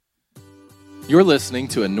You're listening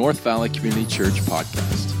to a North Valley Community Church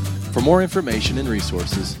podcast. For more information and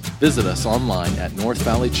resources, visit us online at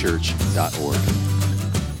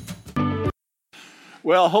northvalleychurch.org.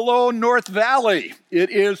 Well, hello, North Valley.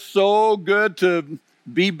 It is so good to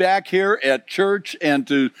be back here at church and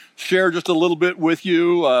to share just a little bit with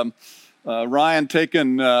you. Ryan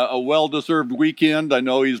taking a well-deserved weekend. I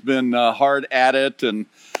know he's been hard at it, and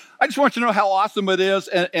I just want you to know how awesome it is.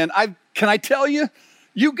 And can I tell you,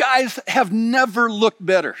 you guys have never looked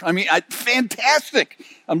better. I mean, fantastic.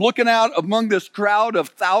 I'm looking out among this crowd of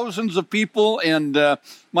thousands of people, and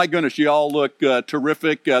my goodness, you all look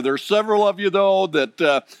terrific. There's several of you, though,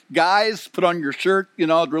 that guys put on your shirt,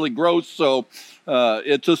 it's really gross. So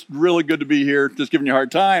it's just really good to be here, just giving you a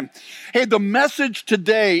hard time. Hey, the message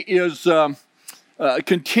today is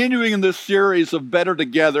continuing in this series of Better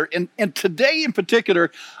Together. And today in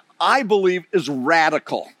particular, I believe is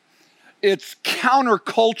radical. It's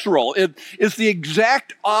countercultural. It is the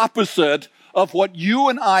exact opposite of what you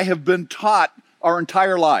and I have been taught our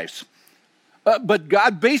entire lives. But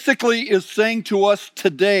God basically is saying to us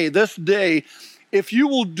today, this day, if you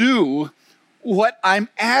will do what I'm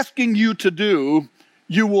asking you to do,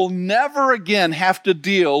 you will never again have to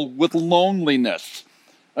deal with loneliness.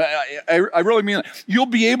 I really mean it. You'll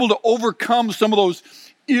be able to overcome some of those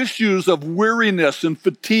issues of weariness and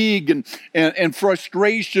fatigue and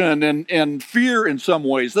frustration and fear in some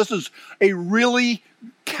ways. This is a really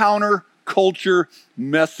counterculture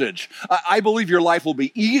message. I believe your life will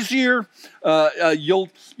be easier. You'll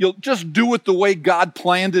just do it the way God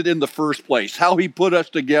planned it in the first place, how He put us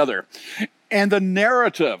together. And the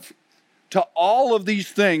narrative to all of these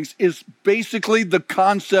things is basically the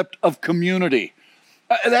concept of community.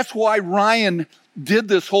 That's why Ryan did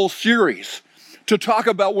this whole series, to talk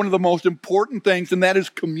about one of the most important things, and that is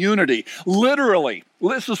community. Literally,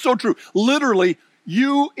 this is so true. Literally,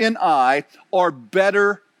 you and I are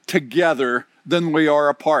better together than we are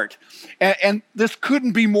apart. And this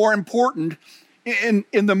couldn't be more important in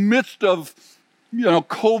the midst of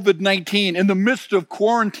COVID-19, in the midst of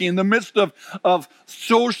quarantine, in the midst of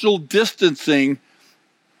social distancing.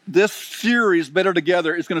 This series, Better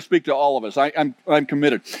Together, is going to speak to all of us. I'm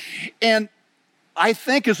committed. And I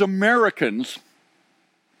think as Americans,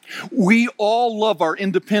 we all love our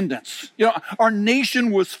independence. Our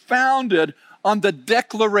nation was founded on the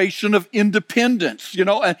Declaration of Independence,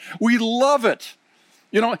 and we love it.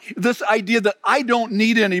 This idea that I don't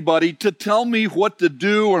need anybody to tell me what to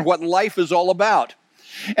do or what life is all about.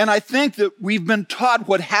 And I think that we've been taught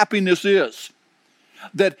what happiness is,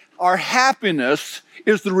 that our happiness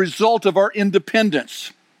is the result of our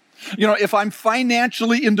independence. If I'm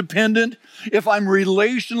financially independent, if I'm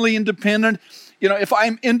relationally independent, if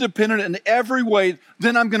I'm independent in every way,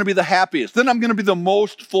 then I'm going to be the happiest. Then I'm going to be the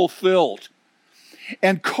most fulfilled.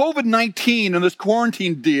 And COVID-19 and this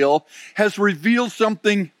quarantine deal has revealed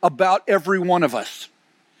something about every one of us.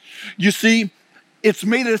 You see, it's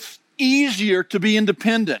made us easier to be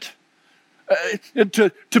independent,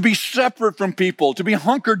 to be separate from people, to be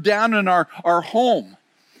hunkered down in our home.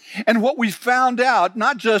 And what we found out,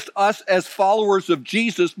 not just us as followers of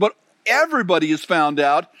Jesus, but everybody has found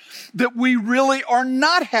out that we really are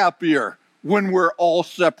not happier when we're all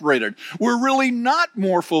separated. We're really not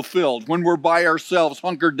more fulfilled when we're by ourselves,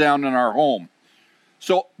 hunkered down in our home.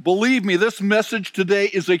 So believe me, this message today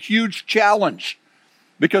is a huge challenge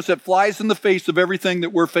because it flies in the face of everything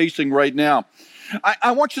that we're facing right now.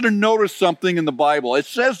 I want you to notice something in the Bible. It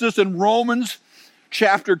says this in Romans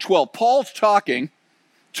chapter 12. Paul's talking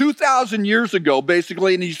 2,000 years ago,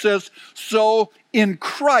 basically, and he says, so in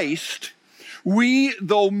Christ, we,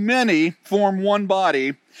 though many, form one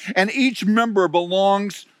body, and each member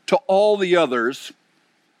belongs to all the others.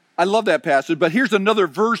 I love that passage, but here's another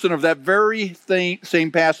version of that very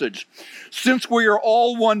same passage. Since we are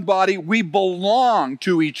all one body, we belong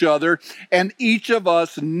to each other, and each of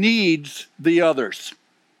us needs the others.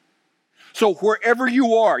 So wherever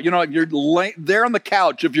you are, if you're there on the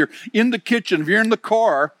couch, if you're in the kitchen, if you're in the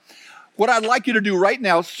car, what I'd like you to do right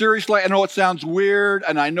now, seriously, I know it sounds weird,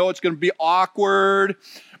 and I know it's going to be awkward,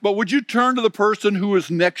 but would you turn to the person who is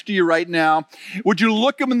next to you right now? Would you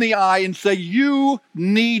look them in the eye and say, you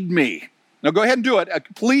need me? Now go ahead and do it,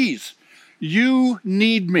 please. You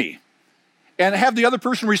need me. And have the other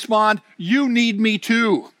person respond, you need me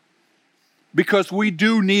too. Because we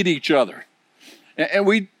do need each other. And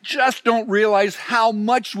we just don't realize how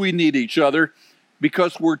much we need each other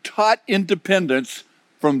because we're taught independence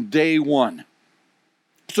from day one.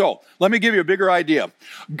 So let me give you a bigger idea.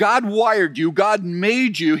 God wired you, God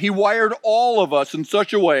made you, He wired all of us in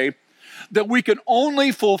such a way that we can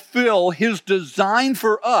only fulfill His design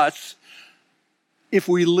for us if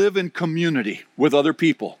we live in community with other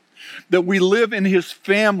people, that we live in his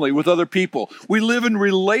family with other people, we live in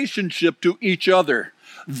relationship to each other.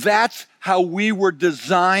 That's how we were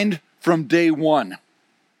designed from day one.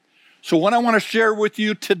 So what I want to share with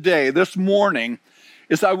you today, this morning,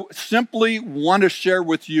 is I simply want to share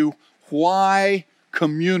with you why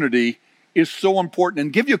community is so important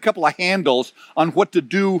and give you a couple of handles on what to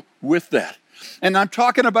do with that. And I'm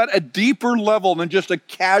talking about a deeper level than just a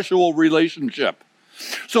casual relationship.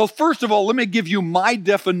 So first of all, let me give you my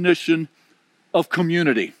definition of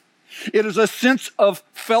community. It is a sense of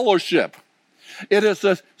fellowship. It is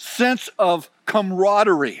a sense of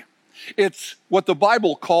camaraderie. It's what the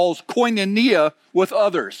Bible calls koinonia with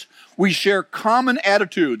others. We share common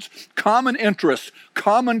attitudes, common interests,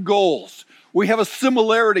 common goals. We have a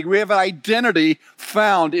similarity. We have an identity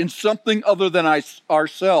found in something other than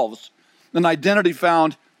ourselves, an identity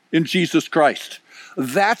found in Jesus Christ.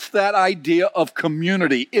 That's that idea of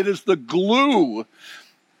community. It is the glue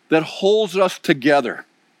that holds us together.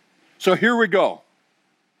 So here we go.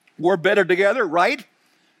 We're better together, right?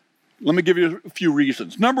 Let me give you a few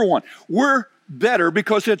reasons. Number one, we're better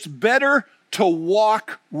because it's better to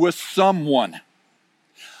walk with someone.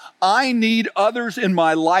 I need others in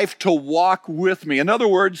my life to walk with me. In other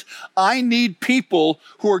words, I need people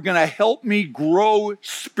who are going to help me grow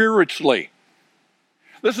spiritually.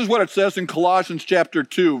 This is what it says in Colossians chapter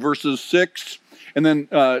 2, verses 6, and then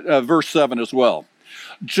verse 7 as well.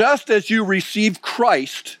 Just as you received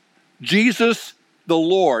Christ, Jesus the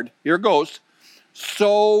Lord, here it goes,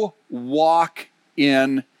 so walk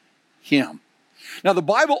in him. Now, the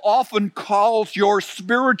Bible often calls your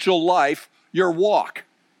spiritual life your walk.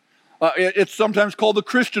 It's sometimes called the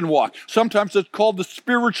Christian walk. Sometimes it's called the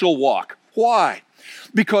spiritual walk. Why?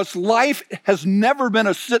 Because life has never been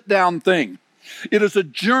a sit-down thing. It is a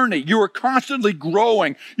journey. You are constantly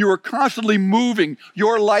growing. You are constantly moving.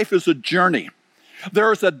 Your life is a journey.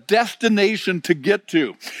 There is a destination to get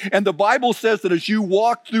to. And the Bible says that as you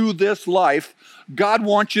walk through this life, God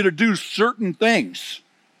wants you to do certain things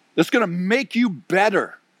that's going to make you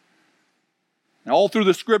better. And all through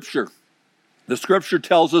the Scripture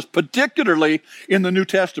tells us, particularly in the New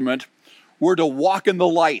Testament, we're to walk in the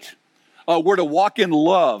light. We're to walk in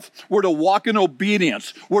love. We're to walk in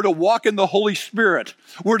obedience. We're to walk in the Holy Spirit.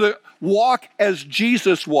 We're to walk as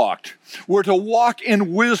Jesus walked. We're to walk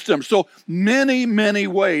in wisdom. So many, many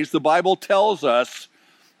ways the Bible tells us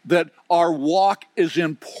that our walk is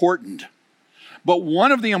important. But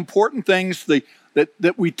one of the important things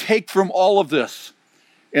that we take from all of this,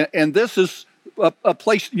 and this is a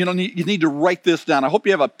place, you need to write this down. I hope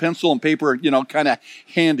you have a pencil and paper, kind of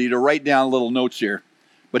handy to write down little notes here.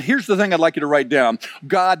 But here's the thing I'd like you to write down.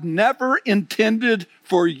 God never intended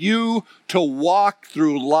for you to walk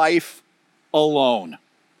through life alone.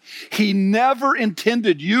 He never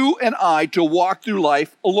intended you and I to walk through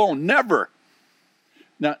life alone. Never.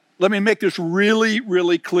 Now, let me make this really,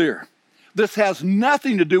 really clear. This has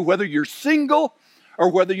nothing to do whether you're single or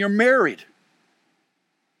whether you're married.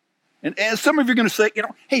 And some of you are going to say,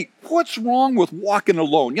 hey, what's wrong with walking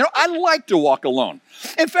alone? I like to walk alone.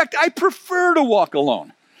 In fact, I prefer to walk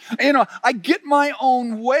alone. I get my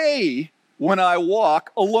own way when I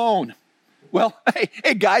walk alone. Well,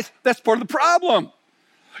 hey guys, that's part of the problem.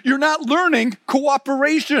 You're not learning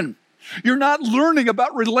cooperation. You're not learning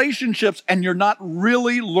about relationships, and you're not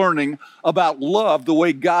really learning about love the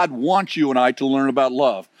way God wants you and I to learn about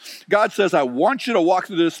love. God says, I want you to walk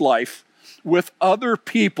through this life with other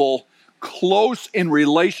people close in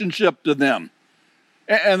relationship to them.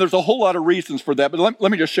 And there's a whole lot of reasons for that, but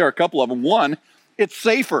let me just share a couple of them. One, it's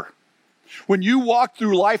safer. When you walk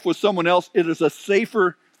through life with someone else, it is a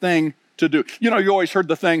safer thing to do. You always heard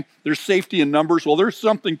the thing, there's safety in numbers. Well, there's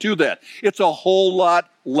something to that. It's a whole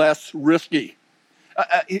lot less risky.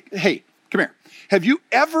 Hey, come here. Have you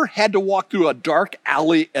ever had to walk through a dark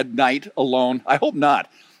alley at night alone? I hope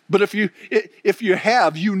not. But if you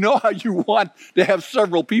have, you know how you want to have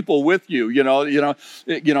several people with you.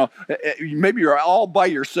 Maybe you're all by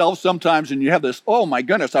yourself sometimes, and you have this. Oh my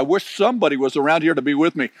goodness! I wish somebody was around here to be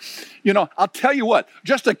with me. I'll tell you what.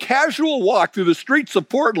 Just a casual walk through the streets of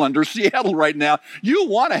Portland or Seattle right now, you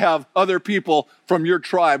want to have other people from your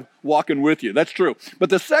tribe walking with you. That's true. But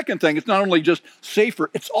the second thing, it's not only just safer;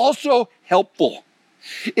 it's also helpful.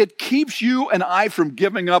 It keeps you and I from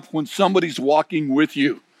giving up when somebody's walking with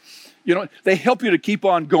you. They help you to keep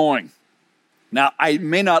on going. Now, I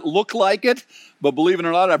may not look like it, but believe it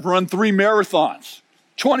or not, I've run 3 marathons,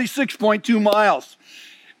 26.2 miles.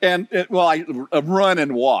 And, I run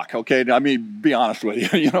and walk, okay? I mean, be honest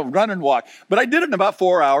with you, run and walk. But I did it in about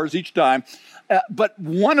 4 hours each time. But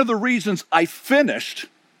one of the reasons I finished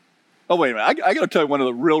Oh, wait a minute. I got to tell you one of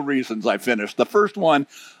the real reasons I finished. The first one,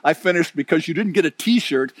 I finished because you didn't get a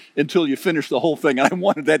T-shirt until you finished the whole thing. And I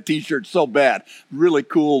wanted that T-shirt so bad. Really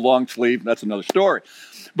cool, long sleeve. That's another story.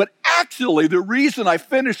 But actually, the reason I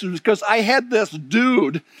finished was because I had this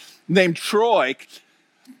dude named Troy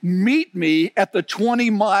meet me at the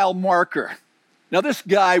 20-mile marker. Now, this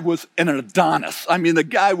guy was an Adonis. I mean, the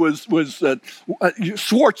guy was Schwarzenegger,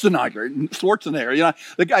 you know,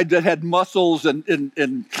 the guy that had muscles and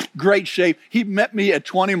in great shape. He met me at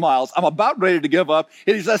 20 miles. I'm about ready to give up.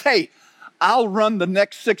 And he says, hey, I'll run the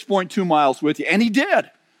next 6.2 miles with you. And he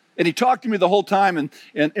did. And he talked to me the whole time, and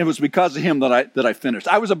it was because of him that I finished.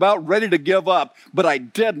 I was about ready to give up, but I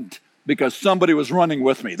didn't because somebody was running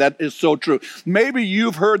with me. That is so true. Maybe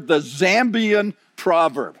you've heard the Zambian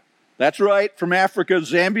proverb. That's right, from Africa,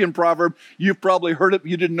 Zambian proverb. You've probably heard it, but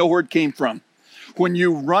you didn't know where it came from. When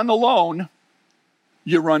you run alone,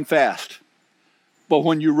 you run fast. But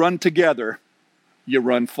when you run together, you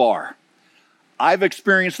run far. I've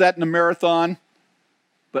experienced that in a marathon,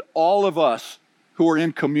 but all of us who are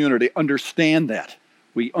in community understand that.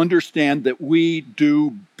 We understand that we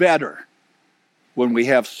do better when we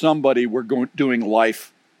have somebody we're doing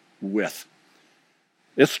life with.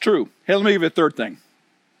 It's true. Hey, let me give you a third thing.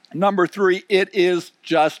 Number 3, it is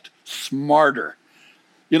just smarter.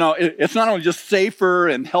 You know, it's not only just safer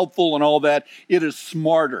and helpful and all that, it is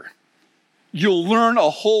smarter. You'll learn a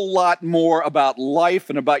whole lot more about life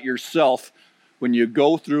and about yourself when you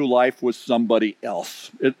go through life with somebody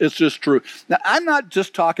else. It's just true. Now, I'm not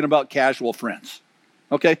just talking about casual friends,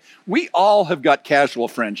 okay? We all have got casual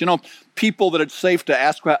friends. You know, people that it's safe to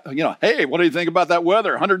ask, you know, hey, what do you think about that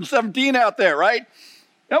weather? 117 out there, right?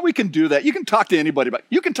 Now, we can do that. You can talk to anybody about it.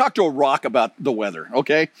 You can talk to a rock about the weather,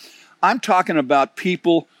 okay? I'm talking about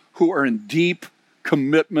people who are in deep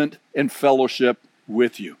commitment and fellowship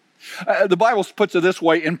with you. The Bible puts it this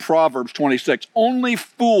way in Proverbs 26. Only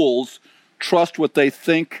fools trust what they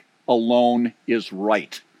think alone is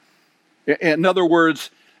right. In other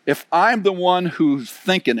words, if I'm the one who's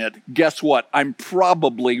thinking it, guess what? I'm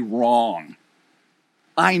probably wrong.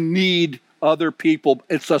 I need other people.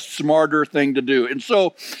 It's a smarter thing to do. And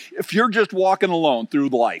so if you're just walking alone through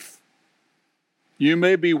life, you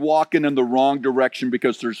may be walking in the wrong direction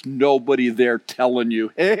because there's nobody there telling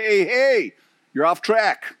you, hey, you're off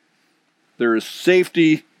track. There is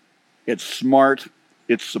safety. It's smart.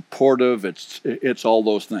 It's supportive. It's all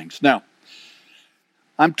those things. Now,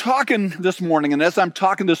 I'm talking this morning, and as I'm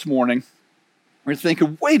talking this morning, we're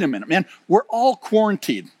thinking, wait a minute, man, we're all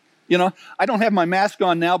quarantined. You know, I don't have my mask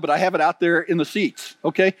on now, but I have it out there in the seats,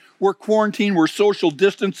 okay? We're quarantined, we're social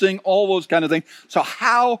distancing, all those kind of things. So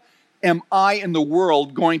how am I in the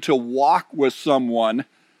world going to walk with someone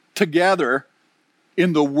together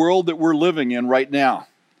in the world that we're living in right now?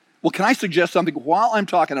 Well, can I suggest something? While I'm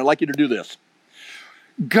talking, I'd like you to do this.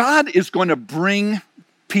 God is going to bring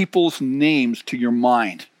people's names to your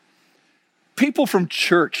mind. People from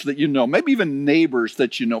church that you know, maybe even neighbors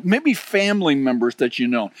that you know, maybe family members that you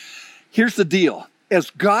know. Here's the deal. As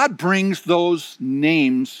God brings those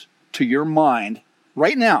names to your mind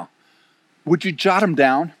right now, would you jot them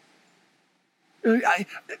down?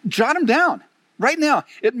 Jot them down right now.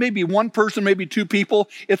 It may be one person, maybe 2 people.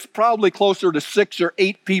 It's probably closer to 6 or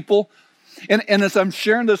 8 people. And as I'm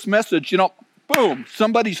sharing this message, you know, boom,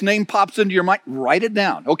 somebody's name pops into your mind. Write it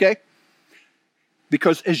down, okay?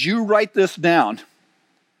 Because as you write this down,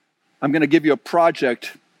 I'm going to give you a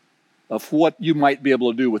project of what you might be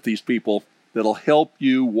able to do with these people that'll help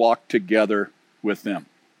you walk together with them.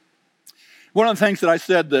 One of the things that I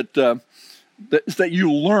said that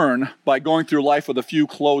you learn by going through life with a few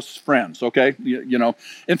close friends, okay? You know,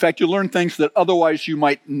 in fact, you learn things that otherwise you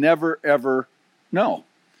might never, ever know.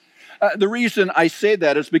 The reason I say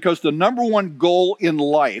that is because the number one goal in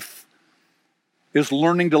life is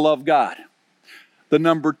learning to love God. The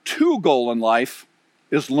number 2 goal in life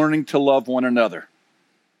is learning to love one another.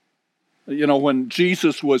 You know, when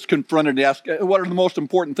Jesus was confronted and asked, what are the most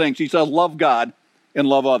important things? He says, love God and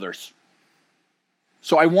love others.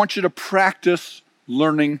 So I want you to practice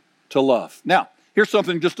learning to love. Now, here's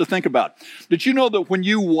something just to think about. Did you know that when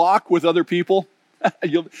you walk with other people, have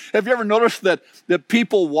you ever noticed that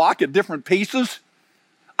people walk at different paces?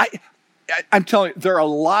 I'm telling you, there are a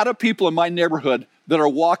lot of people in my neighborhood that are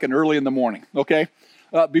walking early in the morning, okay?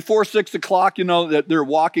 Before 6 o'clock, you know, that they're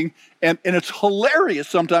walking. And it's hilarious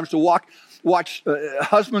sometimes to watch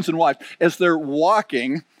husbands and wives as they're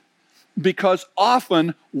walking, because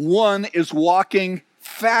often one is walking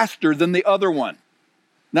faster than the other one.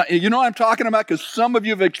 Now, you know what I'm talking about? Because some of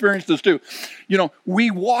you have experienced this too. You know,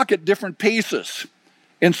 we walk at different paces.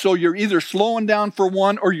 And so you're either slowing down for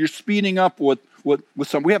one or you're speeding up with with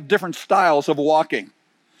some. We have different styles of walking.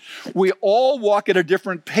 We all walk at a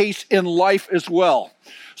different pace in life as well.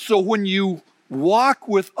 So when you walk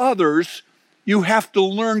with others, you have to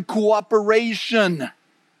learn cooperation.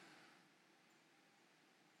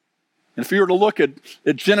 And if you were to look at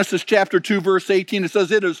Genesis chapter 2, verse 18, it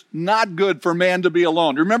says, it is not good for man to be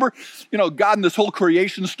alone. Remember, God in this whole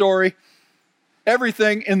creation story,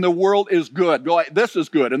 everything in the world is good. This is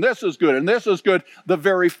good, and this is good, and this is good. The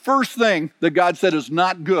very first thing that God said is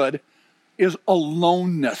not good is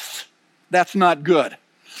aloneness. That's not good.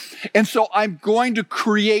 And so I'm going to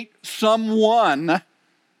create someone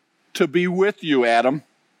to be with you, Adam,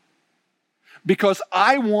 because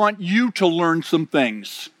I want you to learn some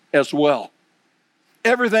things as well.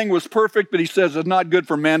 Everything was perfect, but he says it's not good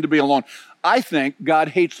for man to be alone. I think God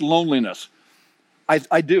hates loneliness.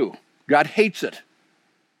 I do. God hates it.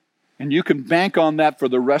 And you can bank on that for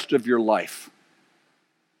the rest of your life.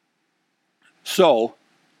 So,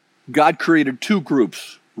 God created two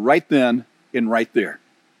groups right then and right there.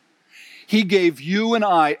 He gave you and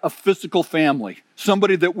I a physical family,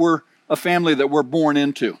 a family that we're born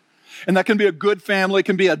into. And that can be a good family, it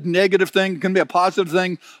can be a negative thing, it can be a positive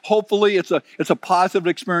thing. Hopefully it's a positive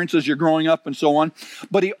experience as you're growing up and so on.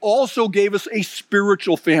 But he also gave us a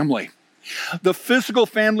spiritual family. The physical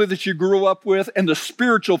family that you grew up with and the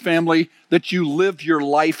spiritual family that you lived your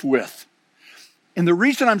life with. And the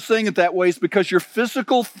reason I'm saying it that way is because your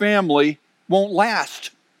physical family won't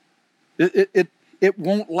last. It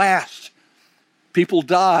won't last. People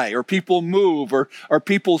die or people move or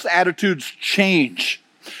people's attitudes change.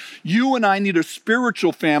 You and I need a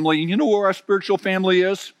spiritual family. And you know where our spiritual family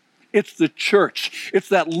is? It's the church. It's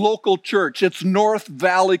that local church. It's North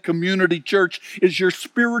Valley Community Church is your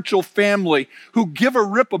spiritual family who give a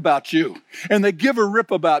rip about you. And they give a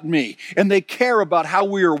rip about me. And they care about how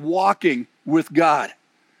we are walking with God.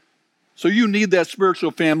 So you need that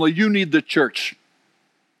spiritual family. You need the church.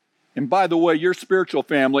 And by the way, your spiritual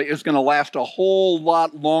family is going to last a whole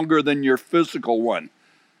lot longer than your physical one.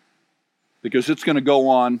 Because it's going to go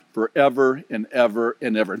on forever and ever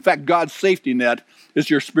and ever. In fact, God's safety net is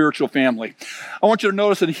your spiritual family. I want you to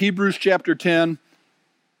notice in Hebrews chapter 10,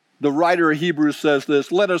 the writer of Hebrews says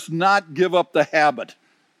this, let us not give up the habit.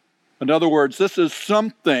 In other words, this is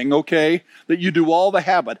something, okay, that you do all the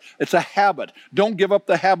habit. It's a habit. Don't give up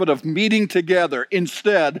the habit of meeting together.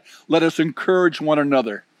 Instead, let us encourage one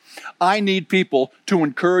another. I need people to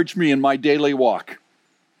encourage me in my daily walk.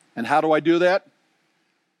 And how do I do that?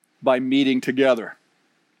 By meeting together.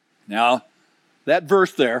 Now, that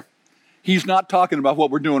verse there, he's not talking about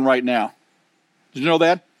what we're doing right now. Did you know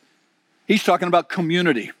that? He's talking about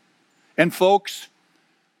community. And folks,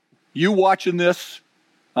 you watching this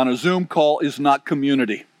on a Zoom call is not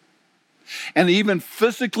community. And even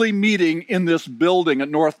physically meeting in this building at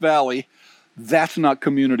North Valley, that's not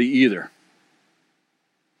community either.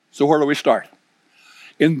 So where do we start?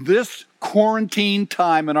 In this quarantine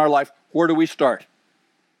time in our life, where do we start?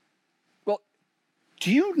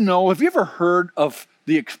 Do you know, have you ever heard of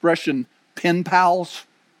the expression pen pals?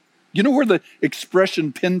 You know where the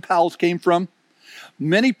expression pen pals came from?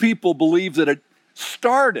 Many people believe that it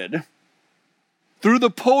started through the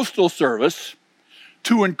Postal Service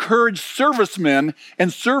to encourage servicemen and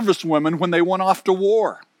servicewomen when they went off to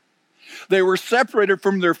war. They were separated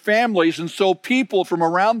from their families, and so people from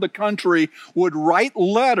around the country would write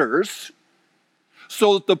letters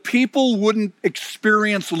so that the people wouldn't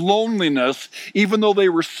experience loneliness even though they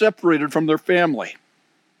were separated from their family.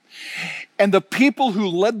 And the people who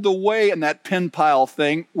led the way in that pen pal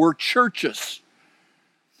thing were churches.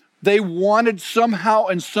 They wanted somehow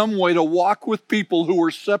in some way to walk with people who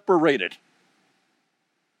were separated.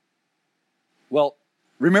 Well,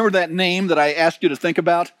 remember that name that I asked you to think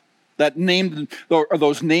about? That name, or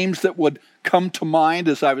those names that would come to mind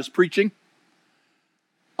as I was preaching?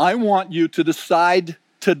 I want you to decide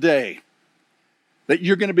today that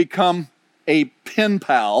you're going to become a pen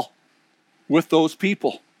pal with those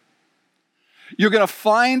people. You're going to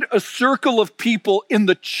find a circle of people in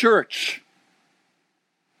the church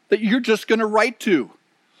that you're just going to write to,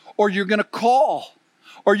 or you're going to call,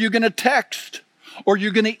 or you're going to text, or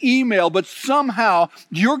you're going to email, but somehow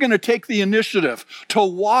you're going to take the initiative to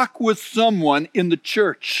walk with someone in the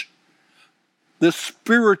church, this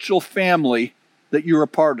spiritual family that you're a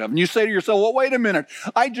part of. And you say to yourself, well, wait a minute.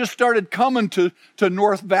 I just started coming to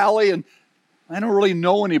North Valley and I don't really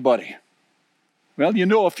know anybody. Well, you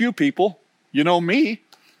know a few people. You know me.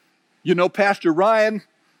 You know Pastor Ryan.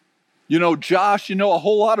 You know Josh. You know a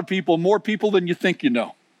whole lot of people, more people than you think you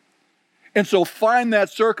know. And so find that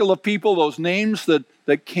circle of people, those names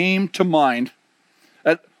that came to mind,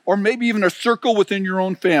 or maybe even a circle within your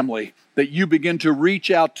own family that you begin to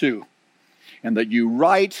reach out to, and that you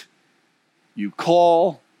write, you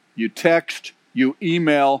call, you text, you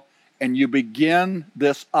email, and you begin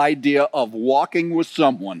this idea of walking with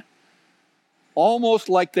someone, almost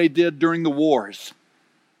like they did during the wars,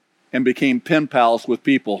 and became pen pals with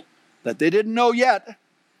people that they didn't know yet.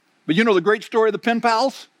 But you know the great story of the pen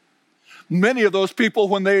pals? Many of those people,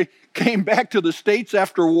 when they came back to the States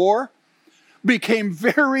after war, became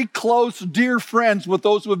very close, dear friends with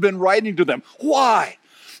those who have been writing to them. Why?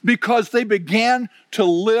 Because they began to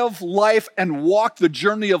live life and walk the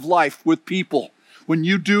journey of life with people. When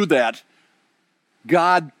you do that,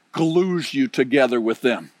 God glues you together with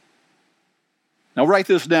them. Now write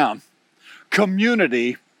this down.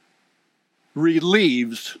 Community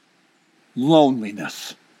relieves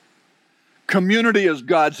loneliness. Community is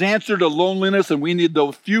God's answer to loneliness, and we need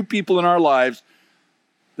those few people in our lives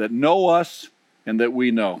that know us and that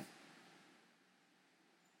we know.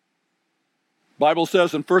 The Bible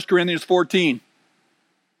says in 1 Corinthians 14,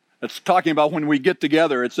 it's talking about when we get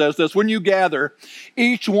together, it says this: when you gather,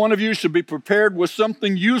 each one of you should be prepared with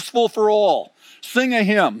something useful for all. Sing a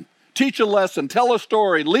hymn, teach a lesson, tell a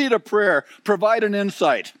story, lead a prayer, provide an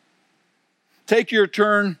insight. Take your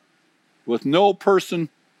turn with no person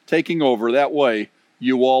taking over. That way,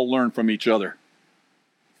 you all learn from each other.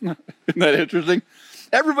 Isn't that interesting?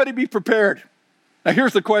 Everybody be prepared. Now,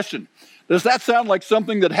 here's the question. Does that sound like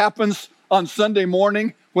something that happens on Sunday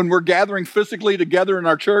morning when we're gathering physically together in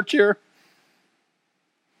our church here?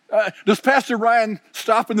 Does Pastor Ryan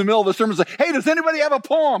stop in the middle of the sermon and say, hey, does anybody have a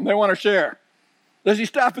poem they want to share? Does he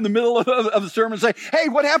stop in the middle of the sermon and say, hey,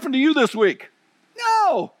 what happened to you this week?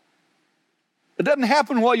 No. It doesn't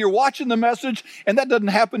happen while you're watching the message, and that doesn't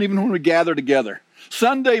happen even when we gather together.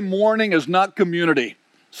 Sunday morning is not community.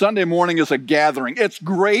 Sunday morning is a gathering. It's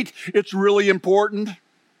great. It's really important.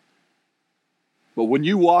 But when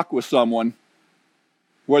you walk with someone,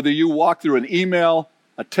 whether you walk through an email,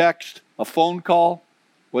 a text, a phone call,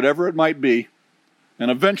 whatever it might be, and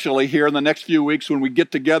eventually here in the next few weeks when we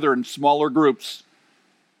get together in smaller groups,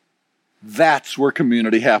 that's where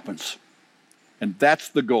community happens. And that's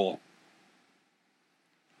the goal.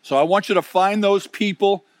 So I want you to find those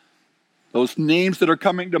people, those names that are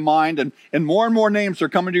coming to mind, and more names are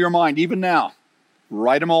coming to your mind, even now.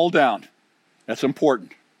 Write them all down. That's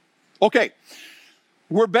important. Okay,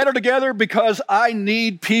 we're better together because I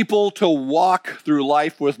need people to walk through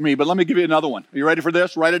life with me. But let me give you another one. Are you ready for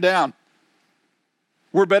this? Write it down.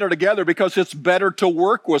 We're better together because it's better to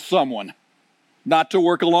work with someone, not to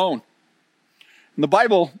work alone. And the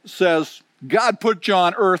Bible says God put you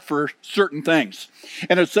on earth for certain things.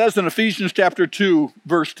 And it says in Ephesians chapter 2,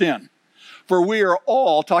 verse 10, for we are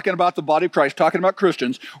all, talking about the body of Christ, talking about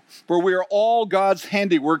Christians, for we are all God's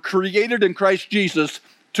handiwork, created in Christ Jesus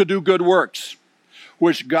to do good works,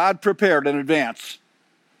 which God prepared in advance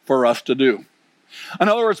for us to do. In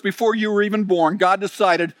other words, before you were even born, God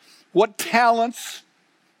decided what talents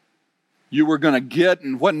you were going to get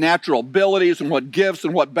and what natural abilities and what gifts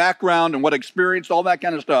and what background and what experience, all that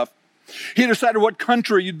kind of stuff. He decided what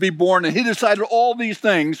country you'd be born in. He decided all these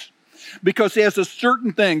things because he has a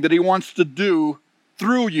certain thing that he wants to do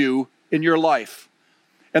through you in your life.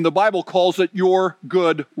 And the Bible calls it your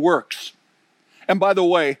good works. And by the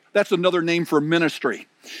way, that's another name for ministry.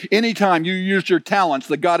 Anytime you use your talents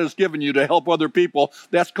that God has given you to help other people,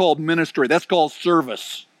 that's called ministry. That's called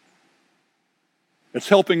service. It's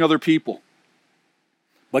helping other people.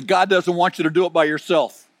 But God doesn't want you to do it by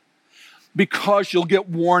yourself because you'll get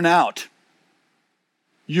worn out.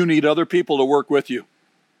 You need other people to work with you.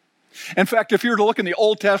 In fact, if you were to look in the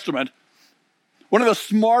Old Testament, one of the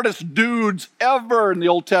smartest dudes ever in the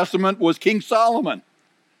Old Testament was King Solomon.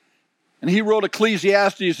 And he wrote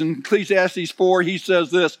Ecclesiastes. In Ecclesiastes 4, he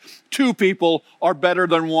says this: 2 people are better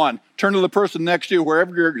than 1. Turn to the person next to you,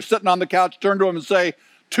 wherever you're sitting on the couch, turn to him and say,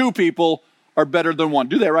 2 people are better than 1.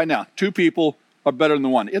 Do that right now. 2 people are better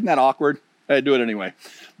than 1. Isn't that awkward? I do it anyway.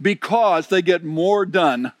 Because they get more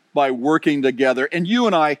done by working together. And you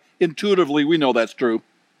and I, intuitively, we know that's true.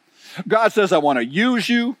 God says, I want to use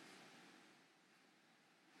you.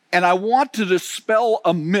 And I want to dispel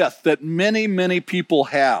a myth that many people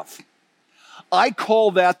have. I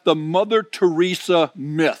call that the Mother Teresa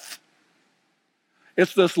myth.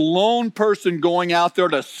 It's this lone person going out there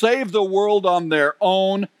to save the world on their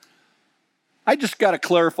own. I just got to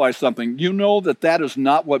clarify something. You know that is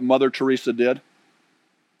not what Mother Teresa did.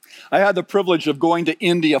 I had the privilege of going to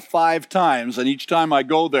India 5 times, and each time I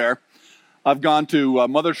go there, I've gone to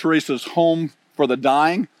Mother Teresa's home for the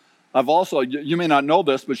dying. I've also, you may not know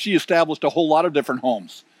this, but she established a whole lot of different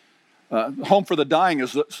homes. Home for the dying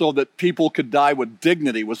is so that people could die with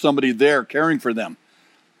dignity, with somebody there caring for them.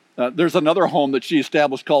 There's another home that she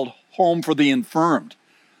established called Home for the Infirmed.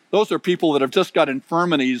 Those are people that have just got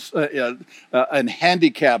infirmities and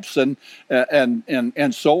handicaps and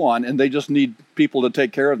so on, and they just need people to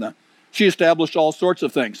take care of them. She established all sorts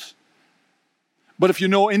of things. But if you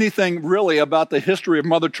know anything really about the history of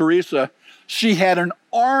Mother Teresa, she had an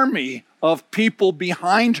army of people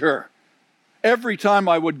behind her. Every time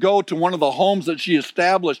I would go to one of the homes that she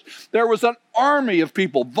established, there was an army of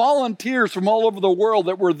people, volunteers from all over the world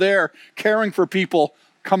that were there caring for people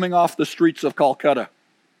coming off the streets of Calcutta.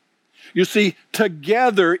 You see,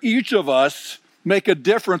 together, each of us make a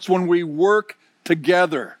difference when we work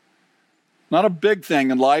together. Not a big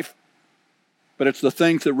thing in life, but it's the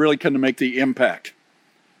things that really can make the impact.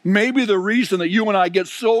 Maybe the reason that you and I get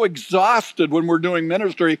so exhausted when we're doing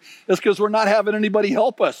ministry is because we're not having anybody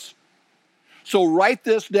help us. So write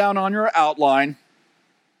this down on your outline.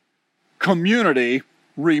 Community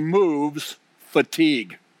removes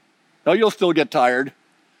fatigue. Now, you'll still get tired.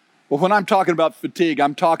 But when I'm talking about fatigue,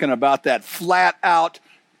 I'm talking about that flat out,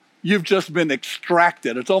 you've just been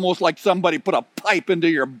extracted. It's almost like somebody put a pipe into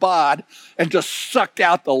your bod and just sucked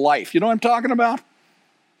out the life. You know what I'm talking about?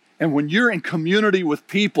 And when you're in community with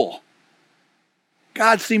people,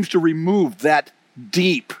 God seems to remove that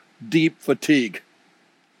deep, deep fatigue.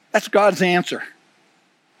 That's God's answer.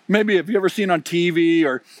 Maybe have you ever seen on TV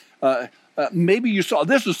or maybe you saw,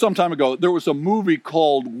 this was some time ago, there was a movie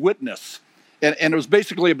called Witness. And it was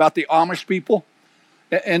basically about the Amish people.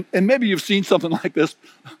 And maybe you've seen something like this.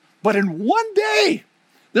 But in one day,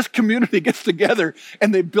 this community gets together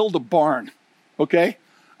and they build a barn. Okay?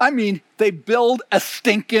 I mean, they build a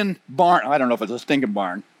stinking barn. I don't know if it's a stinking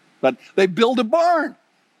barn, but they build a barn.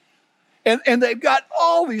 And they've got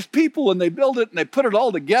all these people and they build it and they put it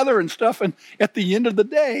all together and stuff. And at the end of the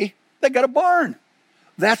day, they got a barn.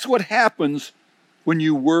 That's what happens when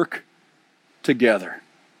you work together.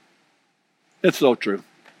 It's so true.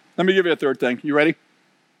 Let me give you a third thing. You ready?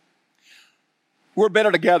 We're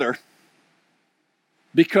better together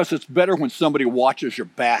because it's better when somebody watches your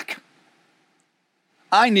back.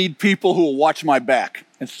 I need people who will watch my back,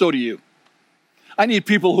 and so do you. I need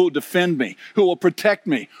people who will defend me, who will protect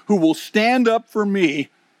me, who will stand up for me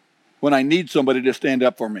when I need somebody to stand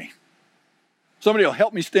up for me. Somebody will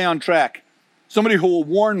help me stay on track. Somebody who will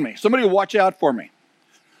warn me. Somebody will watch out for me.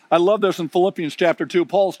 I love this in Philippians chapter 2.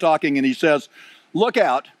 Paul's talking and he says, look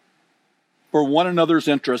out for one another's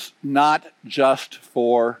interests, not just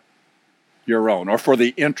for your own or for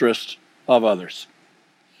the interests of others.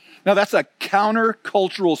 Now that's a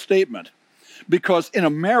countercultural statement because in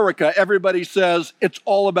America, everybody says it's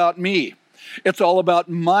all about me. It's all about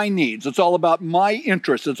my needs. It's all about my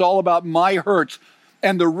interests. It's all about my hurts.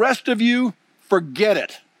 And the rest of you, forget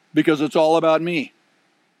it because it's all about me.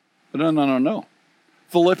 But no.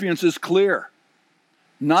 Philippians is clear.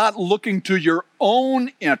 Not looking to your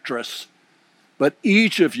own interests, but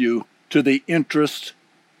each of you to the interests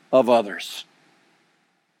of others.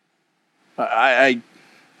 I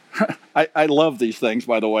love these things,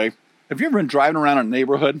 by the way. Have you ever been driving around a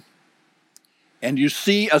neighborhood and you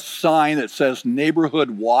see a sign that says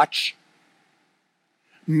Neighborhood Watch?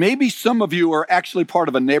 Maybe some of you are actually part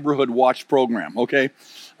of a Neighborhood Watch program, okay?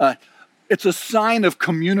 It's a sign of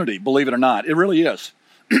community, believe it or not. It really is.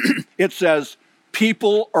 It says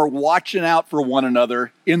people are watching out for one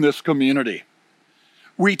another in this community.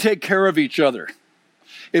 We take care of each other.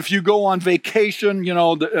 If you go on vacation,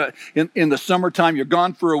 in the summertime, you're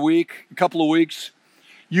gone for a week, a couple of weeks,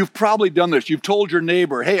 you've probably done this. You've told your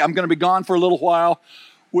neighbor, hey, I'm going to be gone for a little while.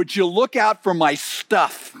 Would you look out for my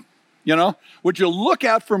stuff? Would you look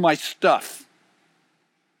out for my stuff?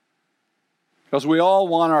 Because we all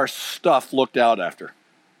want our stuff looked out after.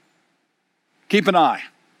 Keep an eye.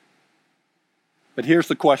 But here's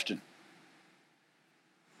the question.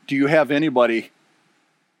 Do you have anybody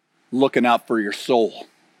looking out for your soul?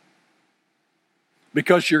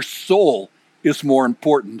 Because your soul is more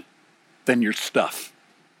important than your stuff.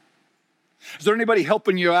 Is there anybody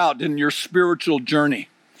helping you out in your spiritual journey?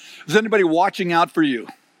 Is anybody watching out for you?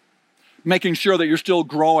 Making sure that you're still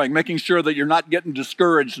growing, making sure that you're not getting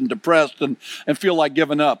discouraged and depressed and feel like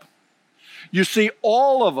giving up. You see,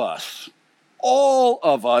 all of us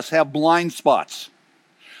have blind spots.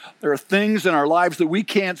 There are things in our lives that we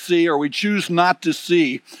can't see or we choose not to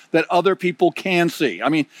see that other people can see. I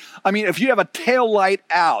mean, if you have a tail light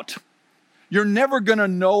out, you're never going to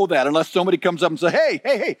know that unless somebody comes up and says,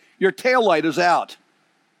 hey, your tail light is out.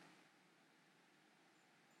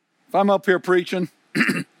 If I'm up here preaching,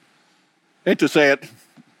 hate to say it,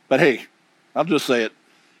 but hey, I'll just say it.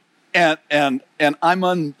 And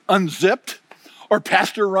I'm unzipped, or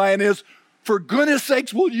Pastor Ryan is, For goodness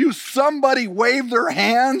sakes, will you somebody wave their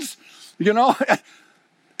hands? You know,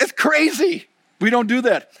 it's crazy. We don't do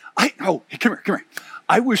that. Come here.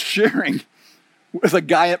 I was sharing with a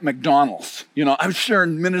guy at McDonald's. You know, I was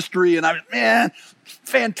sharing ministry, and I was, man,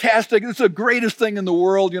 fantastic. It's the greatest thing in the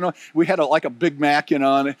world. You know, we had like a Big Mac, you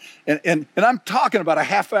know, and I'm talking about a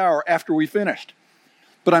half hour after we finished.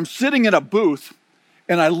 But I'm sitting in a booth,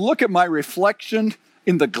 and I look at my reflection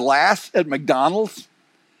in the glass at McDonald's,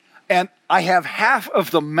 and I have half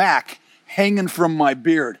of the Mac hanging from my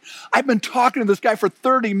beard. I've been talking to this guy for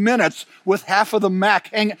 30 minutes with half of the Mac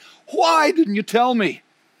hanging. Why didn't you tell me?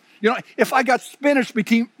 You know, if I got spinach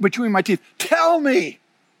between my teeth, tell me.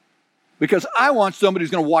 Because I want somebody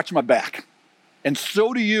who's going to watch my back. And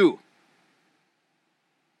so do you.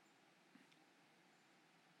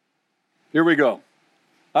 Here we go.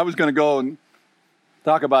 I was going to go and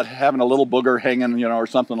talk about having a little booger hanging, you know, or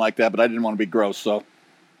something like that, but I didn't want to be gross, so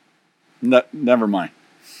never mind.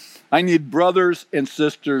 I need brothers and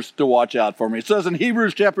sisters to watch out for me. It says in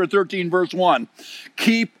Hebrews chapter 13, verse 1,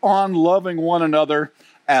 keep on loving one another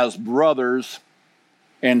as brothers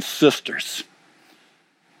and sisters.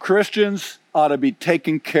 Christians ought to be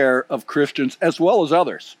taking care of Christians as well as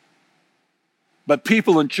others. But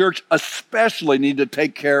people in church especially need to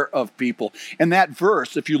take care of people. And that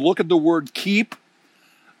verse, if you look at the word keep,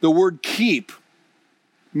 the word keep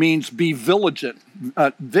means be vigilant.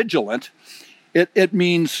 It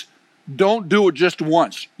means don't do it just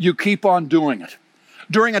once. You keep on doing it.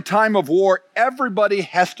 During a time of war, everybody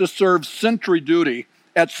has to serve sentry duty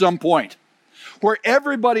at some point, where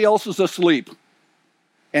everybody else is asleep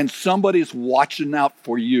and somebody's watching out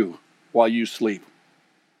for you while you sleep.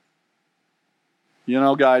 You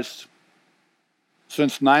know, guys,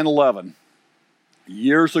 since 9/11,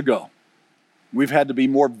 years ago, we've had to be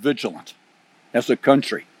more vigilant as a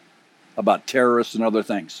country about terrorists and other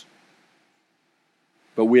things.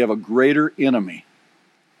 But we have a greater enemy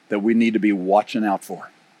that we need to be watching out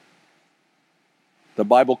for. The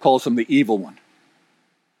Bible calls him the evil one.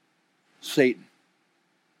 Satan,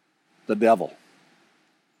 the devil.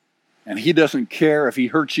 And he doesn't care if he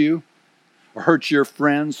hurts you or hurts your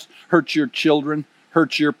friends, hurts your children,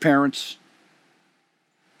 hurts your parents.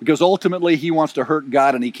 Because ultimately he wants to hurt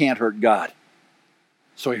God and he can't hurt God.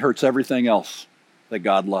 So he hurts everything else that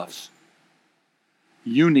God loves.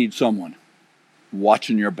 You need someone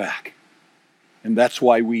watching your back. And that's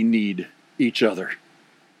why we need each other.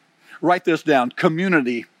 Write this down.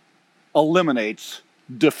 Community eliminates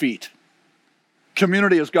defeat.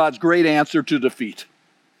 Community is God's great answer to defeat.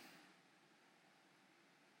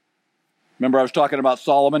 Remember, I was talking about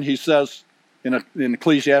Solomon. He says in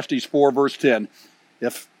Ecclesiastes 4, verse 10,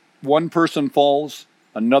 if one person falls,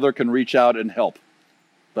 another can reach out and help.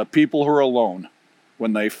 But people who are alone,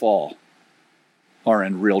 when they fall, are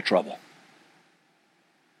in real trouble.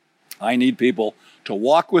 I need people to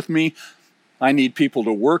walk with me. I need people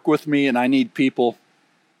to work with me, and I need people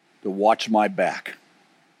to watch my back.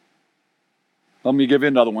 Let me give you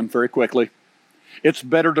another one very quickly. It's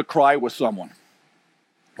better to cry with someone.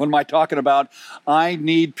 What am I talking about? I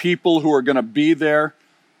need people who are going to be there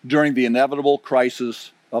during the inevitable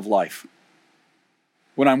crisis of life.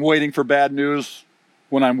 When I'm waiting for bad news,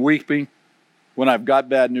 when I'm weeping, when I've got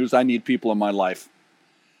bad news, I need people in my life.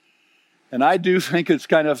 And I do think it's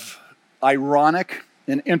kind of ironic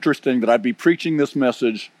and interesting that I'd be preaching this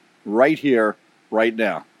message right here, right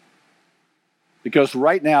now. Because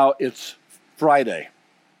right now it's Friday.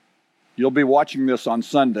 You'll be watching this on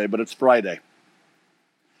Sunday, but it's Friday.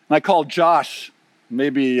 And I called Josh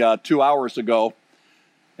maybe 2 hours ago,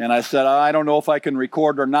 and I said, I don't know if I can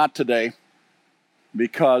record or not today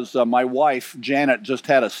because my wife, Janet, just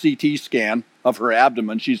had a CT scan of her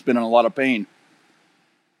abdomen. She's been in a lot of pain.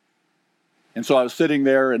 And so I was sitting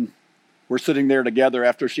there, and we're sitting there together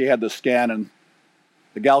after she had the scan, and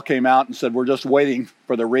the gal came out and said, we're just waiting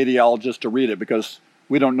for the radiologist to read it because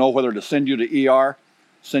we don't know whether to send you to ER,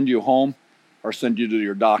 send you home, or send you to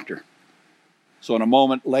your doctor. So in a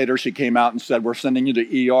moment later, she came out and said, we're sending you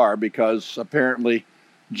to ER because apparently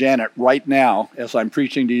Janet, right now, as I'm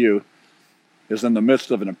preaching to you, is in the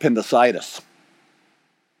midst of an appendicitis.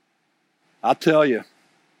 I'll tell you,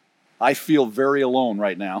 I feel very alone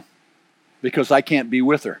right now because I can't be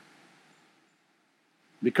with her.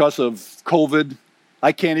 Because of COVID,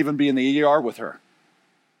 I can't even be in the ER with her.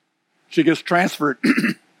 She gets transferred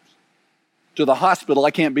to the hospital,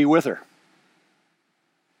 I can't be with her.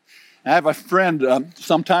 I have a friend,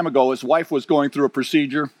 some time ago, his wife was going through a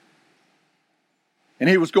procedure, and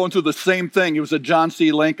he was going through the same thing. He was at John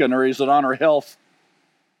C. Lincoln, or he's at Honor Health,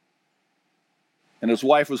 and his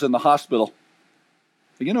wife was in the hospital.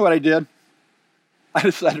 But you know what I did? I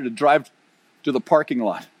decided to drive to the parking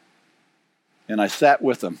lot, and I sat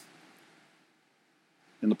with them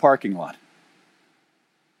in the parking lot,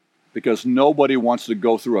 because nobody wants to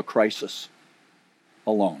go through a crisis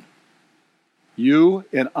alone. You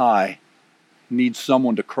and I need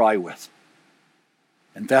someone to cry with,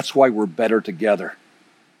 and that's why we're better together.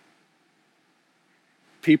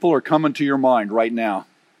 People are coming to your mind right now.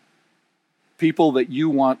 People that you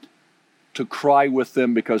want to cry with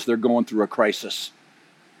them because they're going through a crisis.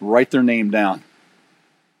 Write their name down,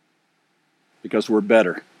 because we're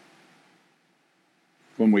better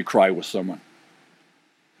when we cry with someone.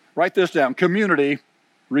 Write this down. Community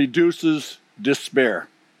reduces despair.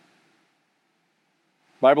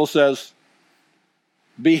 Bible says,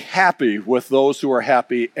 be happy with those who are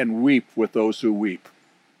happy and weep with those who weep.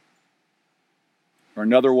 Or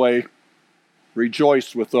another way,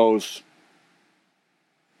 rejoice with those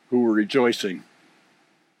who are rejoicing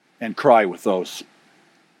and cry with those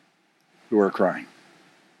who are crying.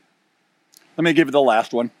 Let me give you the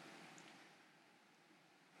last one.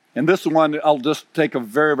 And this one, I'll just take a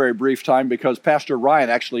very, very brief time, because Pastor Ryan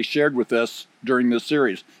actually shared with us during this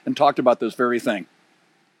series and talked about this very thing.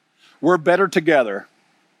 We're better together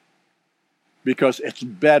because it's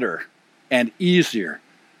better and easier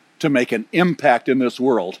to make an impact in this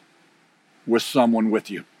world with someone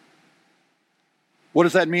with you. What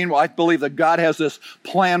does that mean? Well, I believe that God has this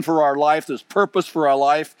plan for our life, this purpose for our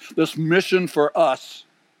life, this mission for us.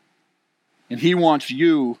 And He wants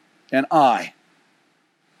you and I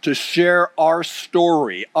to share our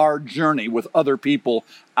story, our journey with other people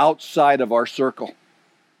outside of our circle.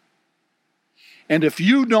 And if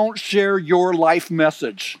you don't share your life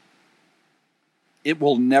message, it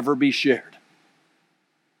will never be shared.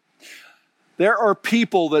 There are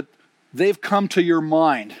people that they've come to your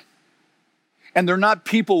mind, and they're not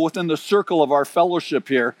people within the circle of our fellowship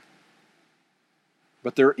here,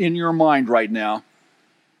 but they're in your mind right now,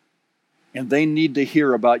 and they need to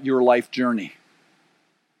hear about your life journey.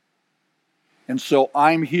 And so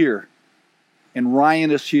I'm here, and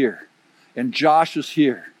Ryan is here, and Josh is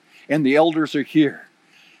here, and the elders are here,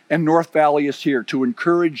 and North Valley is here to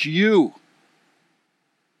encourage you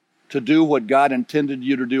to do what God intended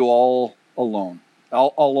you to do all alone.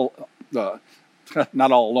 Not all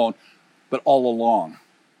alone, but all along.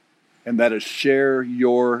 And that is share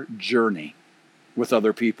your journey with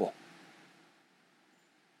other people.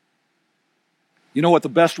 You know what the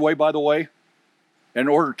best way, by the way, in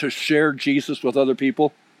order to share Jesus with other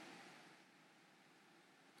people?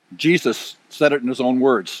 Jesus said it in His own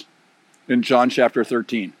words in John chapter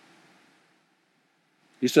 13.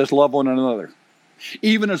 He says, love one another.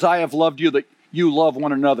 Even as I have loved you, that you love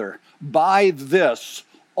one another. By this,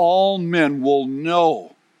 all men will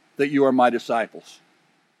know that you are my disciples,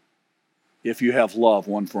 if you have love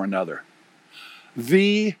one for another.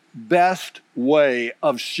 The best way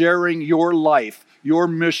of sharing your life, your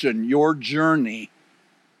mission, your journey,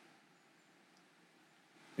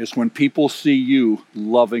 is when people see you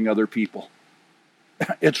loving other people.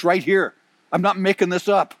 It's right here. I'm not making this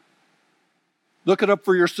up. Look it up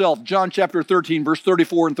for yourself. John chapter 13, verse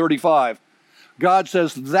 34 and 35. God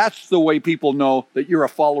says that's the way people know that you're a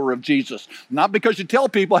follower of Jesus. Not because you tell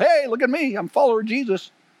people, hey, look at me, I'm a follower of Jesus.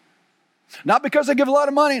 Not because I give a lot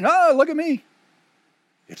of money. No, look at me.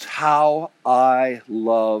 It's how I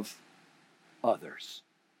love others.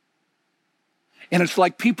 And it's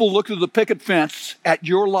like people look through the picket fence at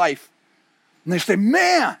your life and they say,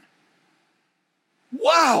 man,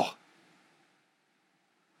 wow,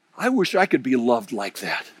 I wish I could be loved like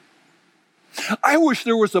that. I wish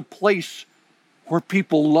there was a place where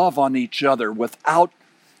people love on each other without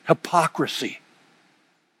hypocrisy.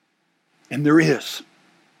 And there is.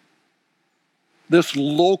 This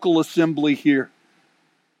local assembly here,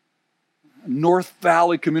 North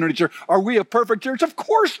Valley Community Church. Are we a perfect church? Of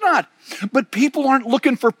course not. But people aren't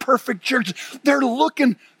looking for perfect churches. They're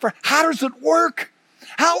looking for, how does it work?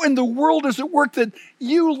 How in the world does it work that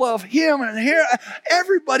you love Him and here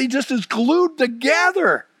everybody just is glued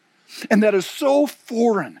together? And that is so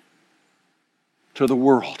foreign to the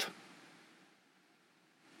world.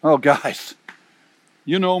 Oh, guys,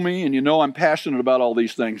 you know me and you know I'm passionate about all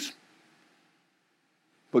these things.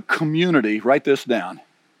 But community, write this down,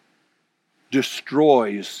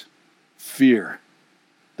 destroys fear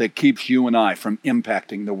that keeps you and I from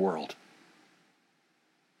impacting the world.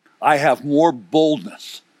 I have more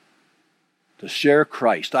boldness to share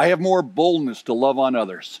Christ. I have more boldness to love on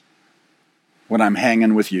others when I'm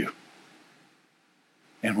hanging with you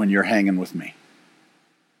and when you're hanging with me.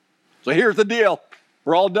 So here's the deal.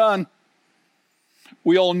 We're all done.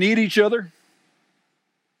 We all need each other.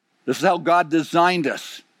 This is how God designed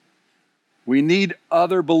us. We need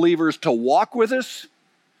other believers to walk with us.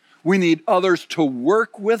 We need others to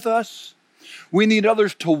work with us. We need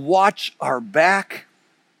others to watch our back.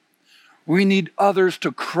 We need others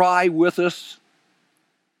to cry with us.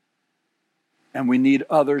 And we need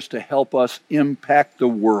others to help us impact the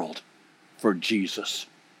world for Jesus.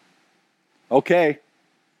 Okay,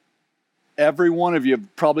 every one of you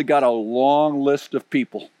have probably got a long list of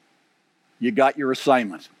people. You got your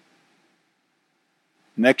assignment.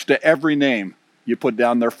 Next to every name, you put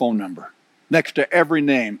down their phone number. Next to every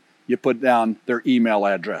name, you put down their email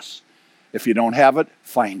address. If you don't have it,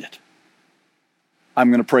 find it. I'm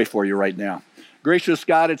going to pray for you right now. Gracious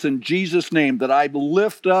God, it's in Jesus' name that I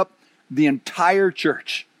lift up the entire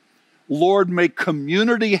church. Lord, may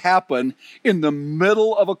community happen in the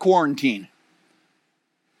middle of a quarantine.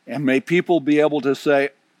 And may people be able to say,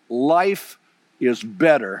 life is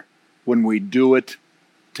better when we do it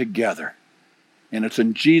together. And it's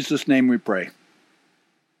in Jesus' name we pray.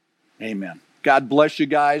 Amen. God bless you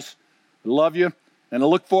guys. I love you. And I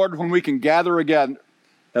look forward when we can gather again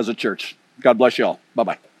as a church. God bless you all.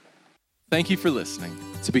 Bye-bye. Thank you for listening.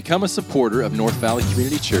 To become a supporter of North Valley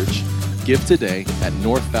Community Church, give today at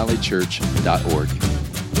northvalleychurch.org.